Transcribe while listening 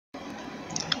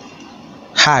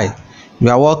Hi, you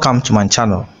are welcome to my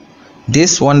channel.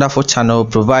 This wonderful channel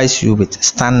provides you with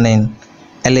stunning,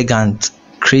 elegant,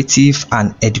 creative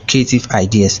and educative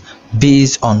ideas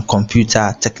based on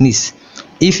computer techniques.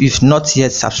 If you've not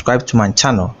yet subscribed to my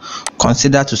channel,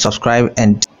 consider to subscribe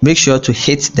and make sure to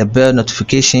hit the bell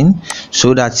notification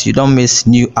so that you don't miss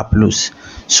new uploads.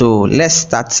 So let's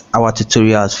start our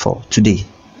tutorials for today.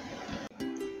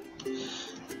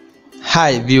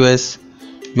 Hi viewers,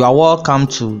 you are welcome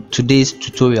to today's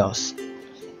tutorials.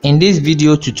 In this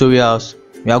video tutorials,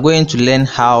 we are going to learn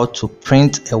how to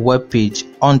print a web page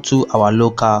onto our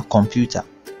local computer.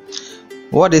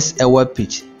 What is a web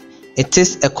page? It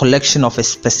is a collection of a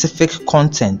specific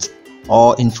content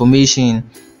or information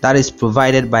that is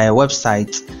provided by a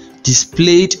website,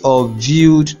 displayed or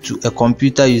viewed to a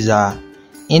computer user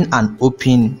in an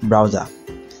open browser.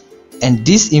 And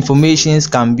these informations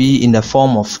can be in the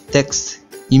form of text,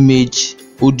 image,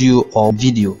 audio or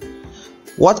video.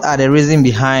 What are the reasons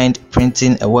behind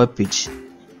printing a web page?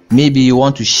 Maybe you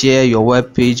want to share your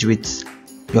web page with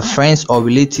your friends or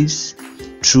relatives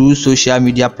through social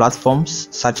media platforms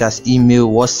such as email,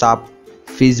 WhatsApp,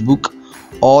 Facebook,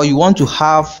 or you want to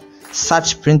have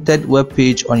such printed web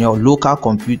page on your local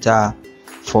computer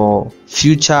for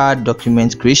future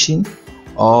document creation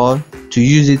or to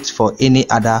use it for any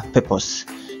other purpose.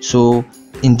 So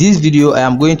in this video, I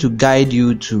am going to guide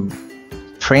you to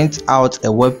print out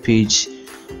a web page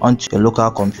onto your local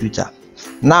computer.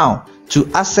 Now, to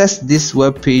access this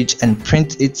web page and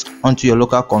print it onto your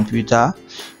local computer,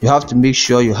 you have to make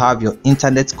sure you have your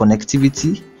internet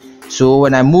connectivity. So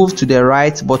when I move to the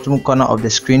right bottom corner of the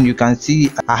screen, you can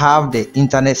see I have the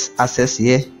internet access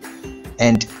here,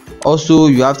 and also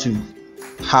you have to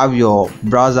have your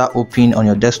browser open on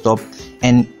your desktop.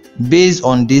 And based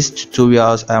on these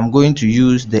tutorials, I am going to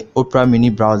use the Opera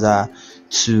Mini browser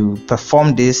to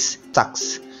perform this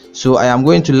task. So I am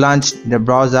going to launch the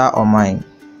browser on my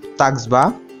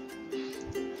taskbar.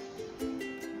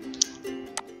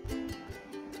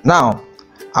 Now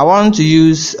I want to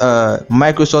use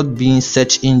Microsoft Bing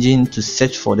search engine to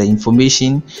search for the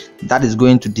information that is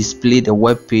going to display the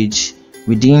web page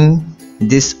within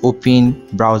this open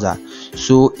browser.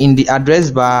 So in the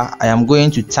address bar, I am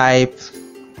going to type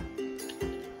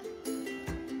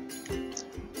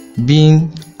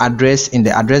Bing address in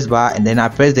the address bar, and then I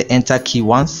press the enter key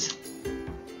once.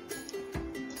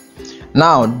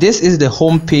 Now this is the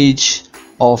home page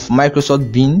of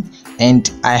Microsoft Bing, and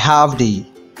I have the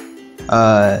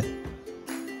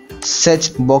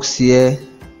search box here.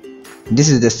 This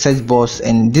is the search box,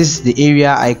 and this is the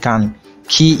area I can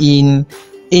key in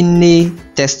any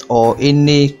text or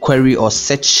any query or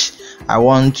search I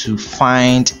want to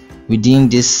find within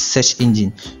this search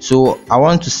engine. So I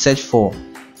want to search for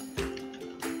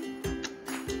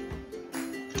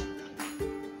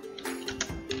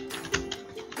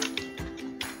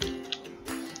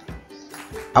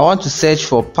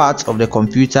parts of the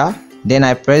computer. Then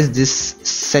I press this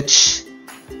search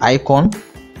icon.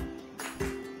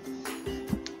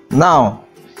 Now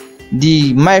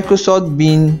the Microsoft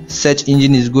Bing search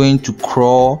engine is going to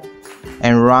crawl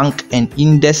and rank and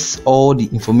index all the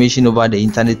information over the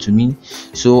internet to me.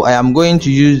 So I am going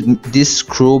to use this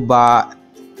scroll bar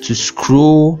to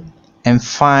scroll and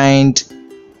find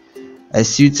a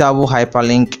suitable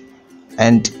hyperlink,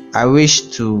 and I wish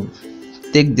to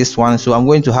take this one, so I'm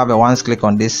going to have a once click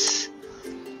on this.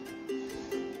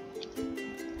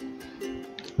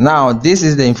 Now this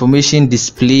is the information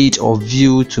displayed or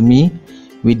viewed to me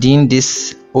within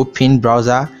this open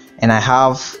browser, and I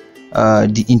have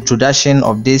the introduction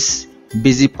of this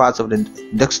basic part of the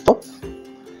desktop,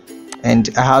 and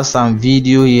I have some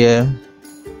video here,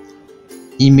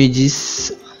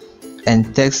 images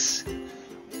and text.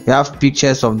 We have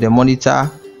pictures of the monitor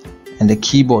and the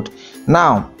keyboard.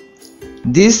 Now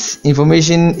this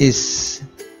information is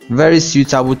very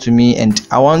suitable to me, and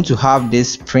I want to have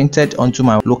this printed onto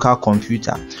my local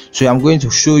computer. So I'm going to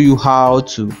show you how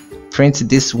to print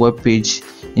this web page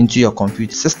into your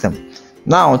computer system.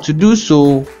 Now to do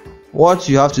so, what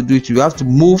you have to do is you have to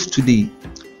move to the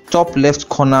top left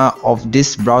corner of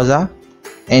this browser,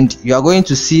 and you are going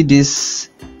to see this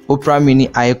Opera Mini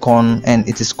icon, and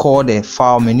it is called a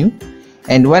file menu.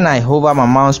 And when I hover my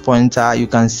mouse pointer, you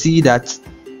can see that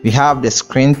we have the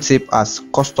screen tip as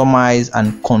customize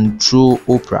and control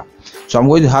Opera. So I'm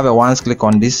going to have a once click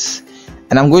on this,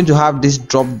 and I'm going to have this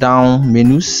drop down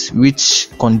menus which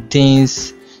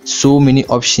contains so many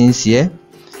options here.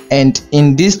 And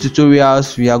in these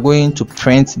tutorials, we are going to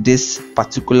print this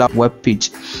particular web page.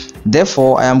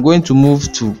 Therefore, I am going to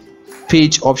move to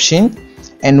page option,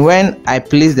 and when I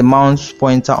place the mouse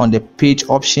pointer on the page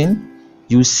option,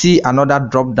 you see another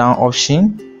drop down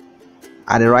option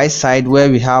at the right side where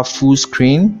we have full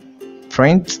screen,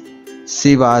 print,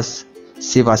 save as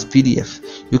PDF.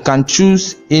 You can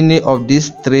choose any of these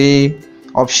three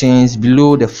options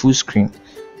below the full screen,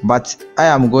 but I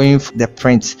am going for the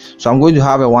print, so I'm going to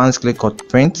have a once click on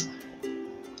print,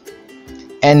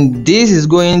 and this is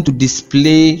going to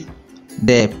display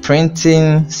the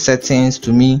printing settings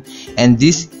to me, and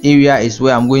this area is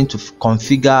where I'm going to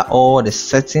configure all the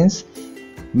settings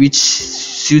which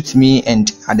suit me,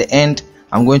 and at the end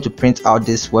I'm going to print out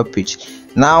this web page.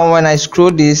 Now when I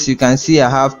scroll this, you can see I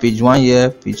have page 1 here,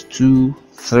 page 2,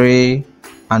 3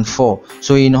 and 4.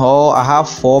 So in all I have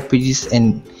 4 pages,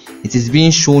 and it is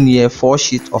being shown here 4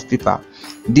 sheets of paper.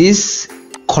 This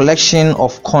collection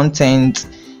of content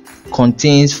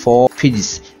contains 4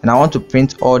 pages, and I want to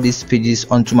print all these pages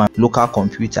onto my local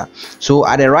computer. So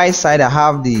at the right side I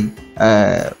have the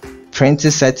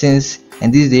printing settings,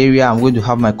 and this is the area I'm going to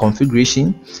have my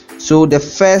configuration. So the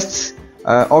first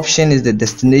option is the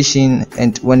destination,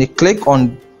 and when you click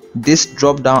on this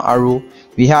drop down arrow,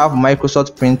 we have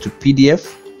Microsoft Print to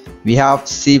PDF, we have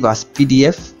Save as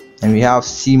PDF, and we have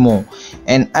See More,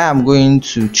 and I am going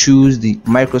to choose the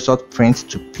Microsoft Print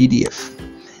to PDF.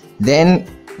 Then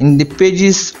in the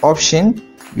pages option,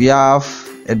 we have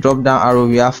a drop down arrow,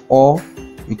 we have all.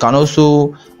 You can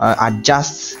also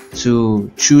adjust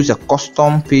to choose a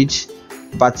custom page,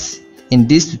 but in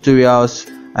these tutorials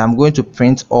I'm going to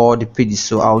print all the pages,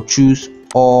 so I'll choose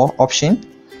all option.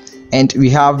 And we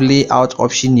have layout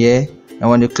option here, and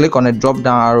when you click on the drop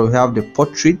down arrow, we have the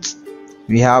portrait,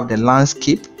 we have the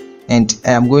landscape, and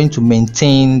I am going to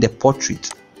maintain the portrait.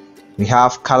 We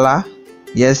have color,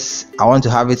 yes, I want to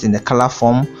have it in the color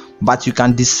form, but you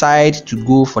can decide to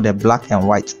go for the black and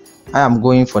white. I am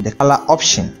going for the color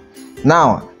option.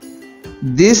 Now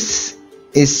this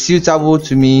is suitable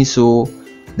to me, so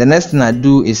the next thing I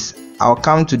do is I'll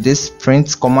come to this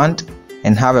print command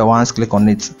and have a once click on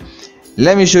it.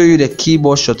 Let me show you the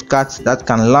keyboard shortcut that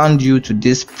can land you to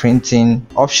this printing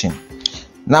option.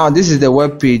 Now this is the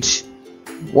web page.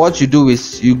 What you do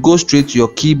is you go straight to your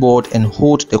keyboard and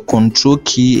hold the control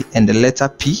key and the letter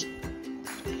P,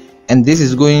 and this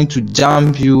is going to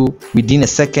jump you within a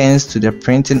seconds to the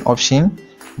printing option.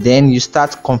 Then you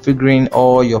start configuring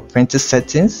all your printer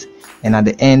settings, and at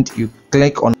the end you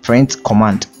click on print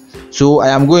command. So I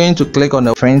am going to click on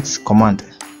the print command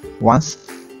once.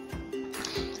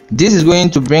 This is going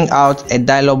to bring out a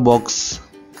dialog box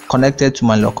connected to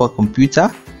my local computer,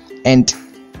 and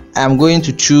I am going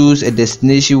to choose a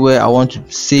destination where I want to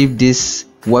save this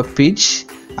web page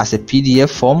as a PDF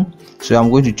form. So I'm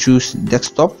going to choose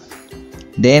desktop.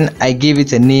 Then I give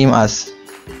it a name as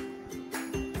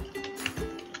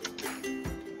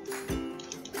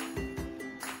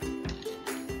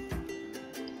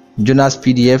Jonas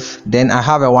PDF. Then I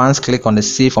have a once click on the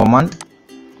save command.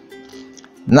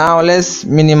 Now let's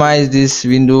minimize this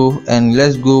window and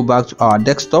let's go back to our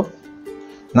desktop.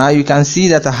 Now you can see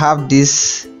that I have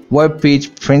this web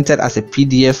page printed as a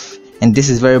PDF, and this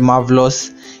is very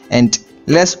marvelous. And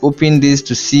let's open this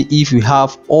to see if we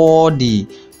have all the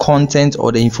content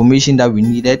or the information that we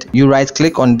needed. You right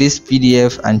click on this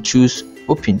PDF and choose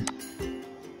open.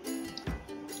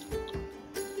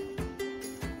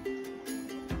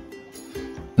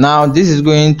 Now this is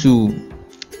going to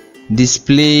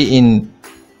display in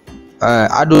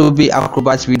Adobe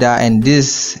Acrobat Reader, and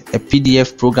this is a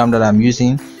PDF program that I'm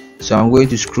using. So I'm going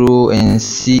to scroll and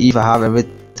see if I have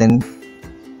everything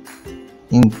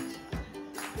in.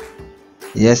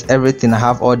 Yes, everything. I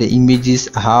have all the images,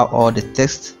 I have all the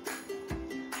text.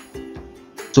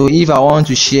 So if I want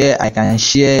to share, I can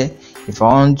share. If I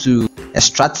want to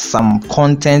extract some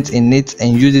content in it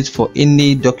and use it for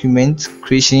any document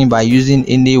creation by using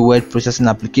any word processing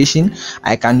application,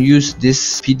 I can use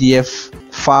this PDF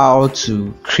file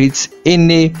to create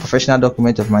any professional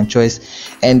document of my choice.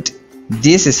 And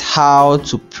this is how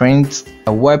to print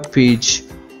a web page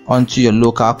onto your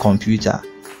local computer.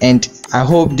 And I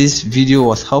hope this video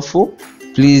was helpful.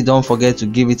 Please don't forget to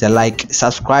give it a like,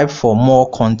 subscribe for more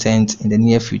content in the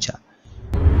near future.